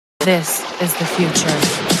This is the future.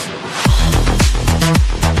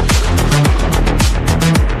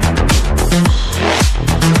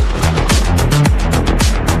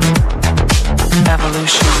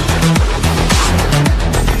 Evolution.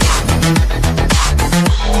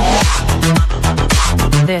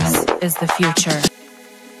 This is the future.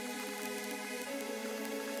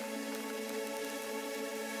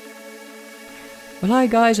 Well, hi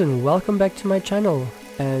guys, and welcome back to my channel,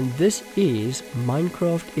 and this is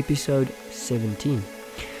Minecraft episode 17.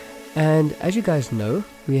 And as you guys know,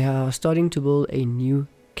 we are starting to build a new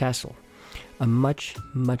castle, a much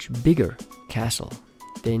bigger castle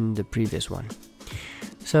than the previous one.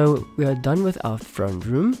 So we are done with our front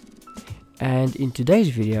room, and in today's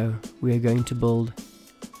video we are going to build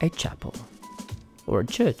a chapel or a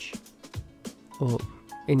church or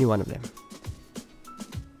any one of them.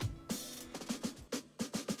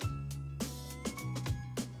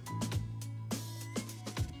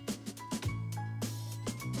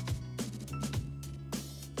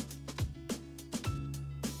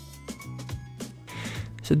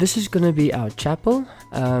 So this is going to be our chapel.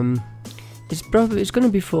 It's going to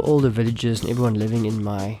be for all the villagers and everyone living in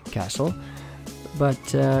my castle, but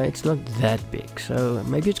it's not that big, so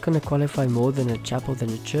maybe it's going to qualify more than a chapel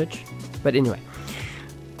than a church. But anyway,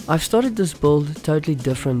 I've started this build totally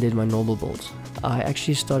different than my normal builds. I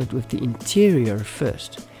actually started with the interior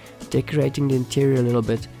first, decorating the interior a little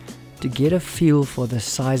bit to get a feel for the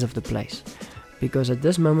size of the place, because at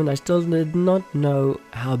this moment I still did not know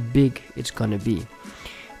how big it's going to be.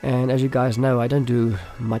 And as you guys know, I don't do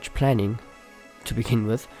much planning to begin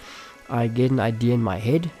with. I get an idea in my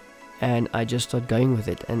head and I just start going with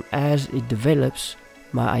it, and as it develops,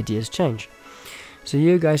 my ideas change. So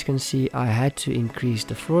you guys can see I had to increase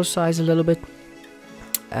the floor size a little bit,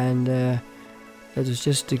 and that was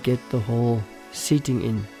just to get the whole seating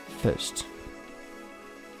in first.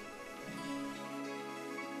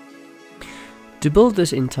 To build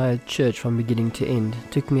this entire church from beginning to end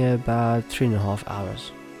took me about 3.5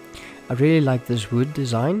 hours. I really like this wood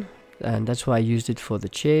design, and that's why I used it for the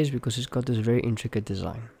chairs, because it's got this very intricate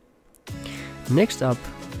design. Next up,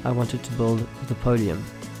 I wanted to build the podium.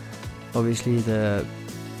 Obviously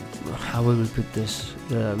how will we put this,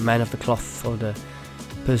 the man of the cloth, or the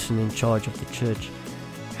person in charge of the church,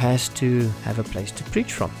 has to have a place to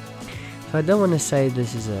preach from. So I don't want to say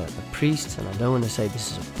this is a priest, and I don't want to say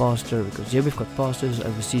this is a pastor, because here we've got pastors,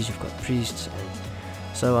 overseas you've got priests, and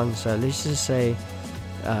so on. So let's just say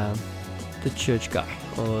the church guy,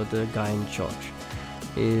 or the guy in charge,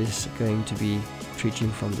 is going to be preaching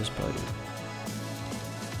from this podium.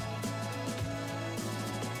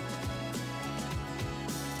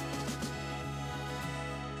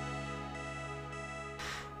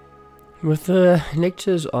 With the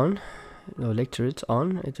lectures on, or lectorates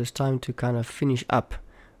on, it was time to kind of finish up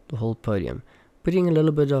the whole podium, putting a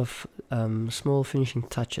little bit of small finishing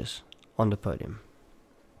touches on the podium.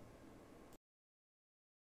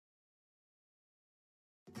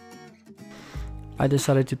 I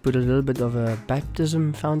decided to put a little bit of a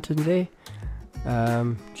baptism fountain there,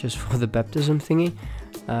 just for the baptism thingy,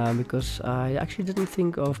 because I actually didn't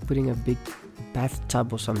think of putting a big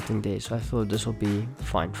bathtub or something there, so I thought this will be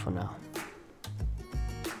fine for now.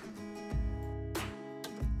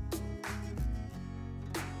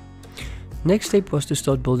 Next step was to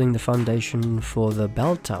start building the foundation for the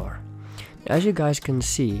bell tower. As you guys can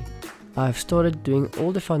see, I've started doing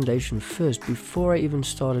all the foundation first before I even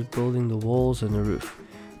started building the walls and the roof.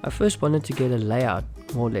 I first wanted to get a layout,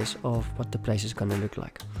 more or less, of what the place is going to look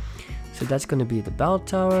like. So that's going to be the bell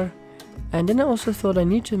tower, and then I also thought I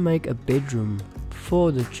need to make a bedroom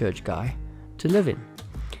for the church guy to live in.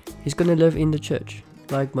 He's going to live in the church,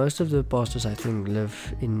 like most of the pastors I think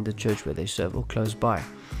live in the church where they serve or close by.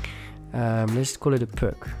 Let's call it a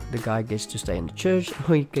perk. The guy gets to stay in the church,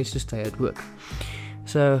 or he gets to stay at work.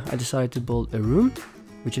 So I decided to build a room,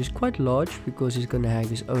 which is quite large, because he's going to have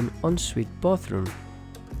his own ensuite bathroom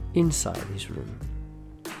inside his room.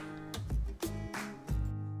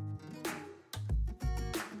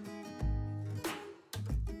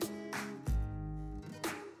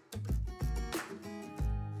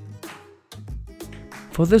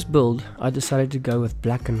 For this build, I decided to go with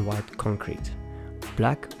black and white concrete.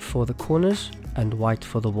 Black for the corners and white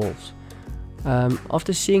for the walls.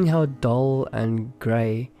 After seeing how dull and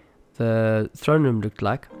grey the throne room looked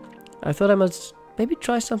like, I thought I must maybe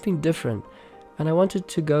try something different, and I wanted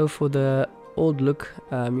to go for the old look.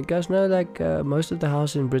 You guys know, like most of the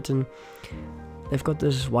houses in Britain, they've got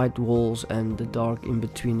this white walls and the dark in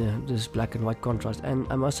between, this black and white contrast, and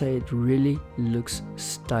I must say it really looks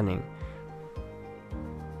stunning.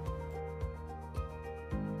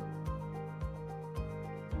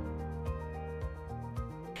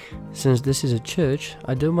 Since this is a church,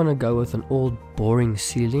 I don't want to go with an old boring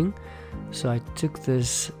ceiling, so I took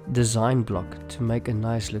this design block to make a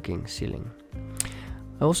nice looking ceiling.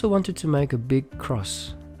 I also wanted to make a big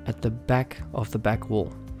cross at the back of the back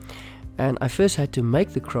wall, and I first had to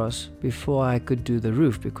make the cross before I could do the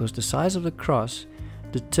roof, because the size of the cross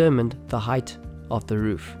determined the height of the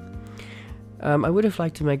roof. I would have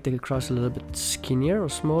liked to make the cross a little bit skinnier or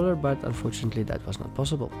smaller, but unfortunately that was not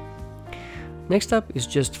possible. Next up is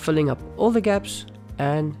just filling up all the gaps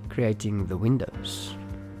and creating the windows.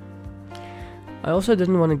 I also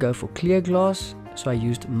didn't want to go for clear glass, so I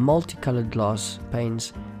used multicolored glass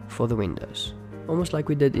panes for the windows, almost like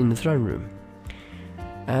we did in the throne room.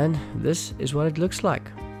 And this is what it looks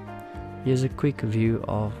like. Here's a quick view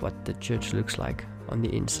of what the church looks like on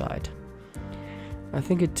the inside. I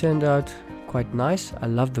think it turned out quite nice. I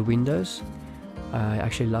love the windows. I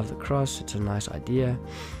actually love the cross, it's a nice idea.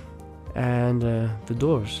 And the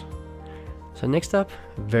doors. So next up,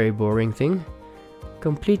 very boring thing,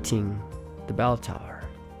 completing the bell tower.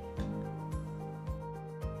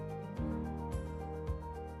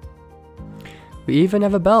 We even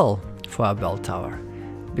have a bell for our bell tower,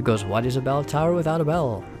 because what is a bell tower without a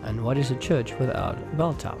bell, and what is a church without a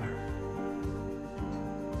bell tower?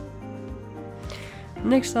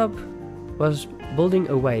 Next up was building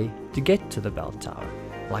a way to get to the bell tower,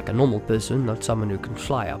 like a normal person, not someone who can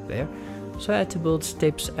fly up there. So I had to build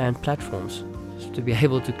steps and platforms to be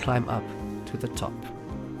able to climb up to the top.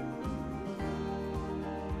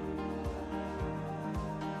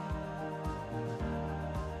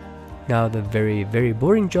 Now the very, very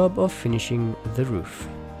boring job of finishing the roof,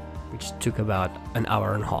 which took about an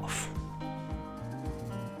hour and a half.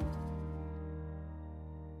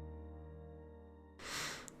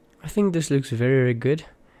 I think this looks very, very good,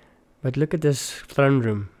 but look at this throne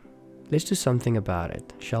room. Let's do something about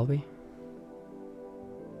it, shall we?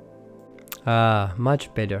 Ah,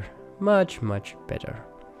 much better. Much, much better.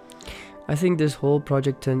 I think this whole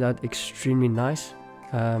project turned out extremely nice.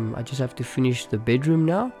 I just have to finish the bedroom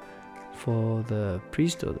now for the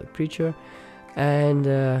priest or the preacher. And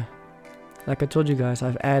like I told you guys,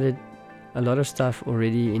 I've added a lot of stuff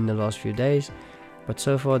already in the last few days. But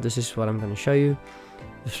so far, this is what I'm going to show you.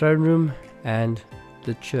 The throne room and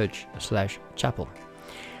the church / chapel.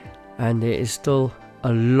 And there is still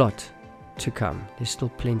a lot to come. There's still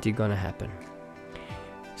plenty gonna happen.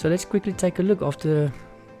 So let's quickly take a look after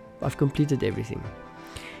I've completed everything.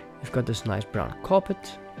 We've got this nice brown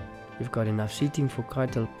carpet. We've got enough seating for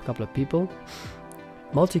quite a couple of people.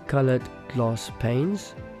 Multicolored glass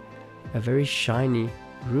panes. A very shiny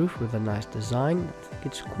roof with a nice design. I think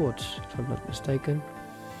it's quartz, if I'm not mistaken.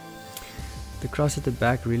 The cross at the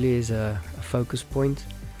back really is a focus point.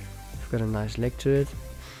 We've got a nice leg to it.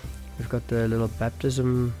 We've got the little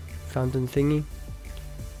baptism fountain thingy,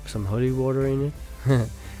 some holy water in it.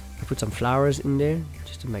 I put some flowers in there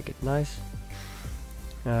just to make it nice.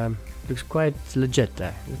 Looks quite legit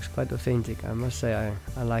there. Looks quite authentic. I must say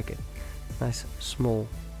I like it. Nice small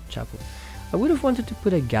chapel. I would have wanted to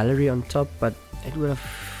put a gallery on top, but it would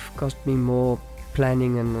have cost me more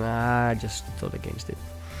planning, and I just thought against it.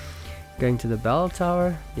 Going to the bell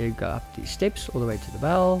tower, you go up these steps all the way to the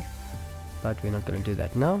bell, but we're not going to do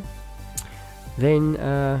that now. Then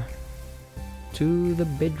to the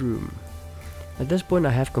bedroom. At this point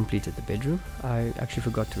I have completed the bedroom. I actually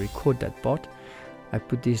forgot to record that part. I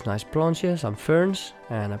put these nice plants here, some ferns,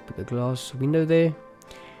 and I put a glass window there.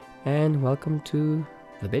 And welcome to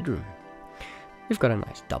the bedroom. We've got a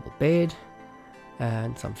nice double bed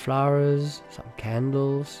and some flowers, some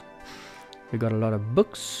candles. We got a lot of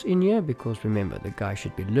books in here because remember, the guy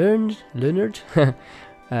should be learned. So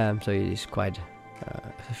it is quite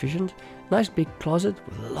sufficient. Nice big closet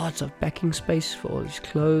with lots of packing space for all his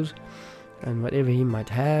clothes and whatever he might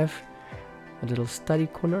have. A little study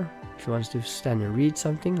corner if he wants to stand and read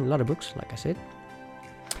something. A lot of books, like I said.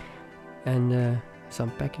 And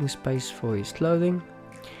some packing space for his clothing.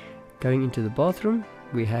 Going into the bathroom,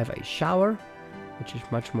 we have a shower, which is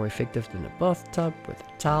much more effective than a bathtub, with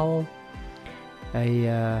a towel,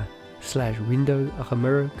 a slash window, a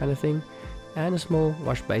mirror kind of thing, and a small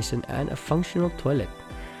wash basin and a functional toilet.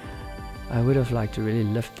 I would have liked to really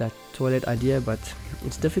lift that toilet idea, but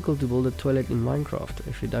it's difficult to build a toilet in Minecraft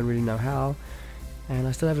if you don't really know how, and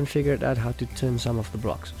I still haven't figured out how to turn some of the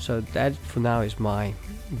blocks. So that for now is my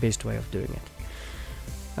best way of doing it.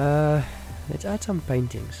 Let's add some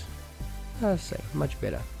paintings. I'll say much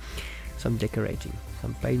better. Some decorating,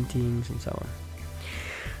 some paintings and so on.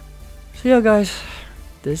 So yeah guys,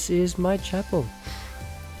 this is my chapel.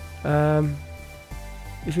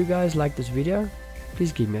 If you guys like this video,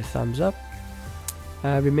 please give me a thumbs up.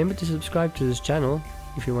 Remember to subscribe to this channel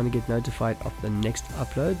if you want to get notified of the next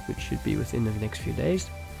upload, which should be within the next few days,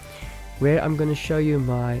 where I'm going to show you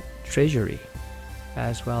my treasury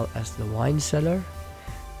as well as the wine cellar.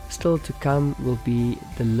 Still to come will be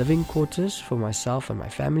the living quarters for myself and my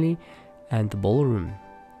family, and the ballroom.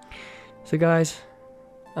 So guys,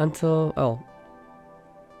 until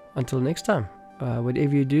next time,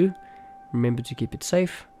 whatever you do, remember to keep it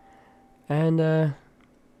safe, and I'll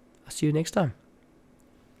see you next time.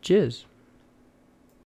 Cheers.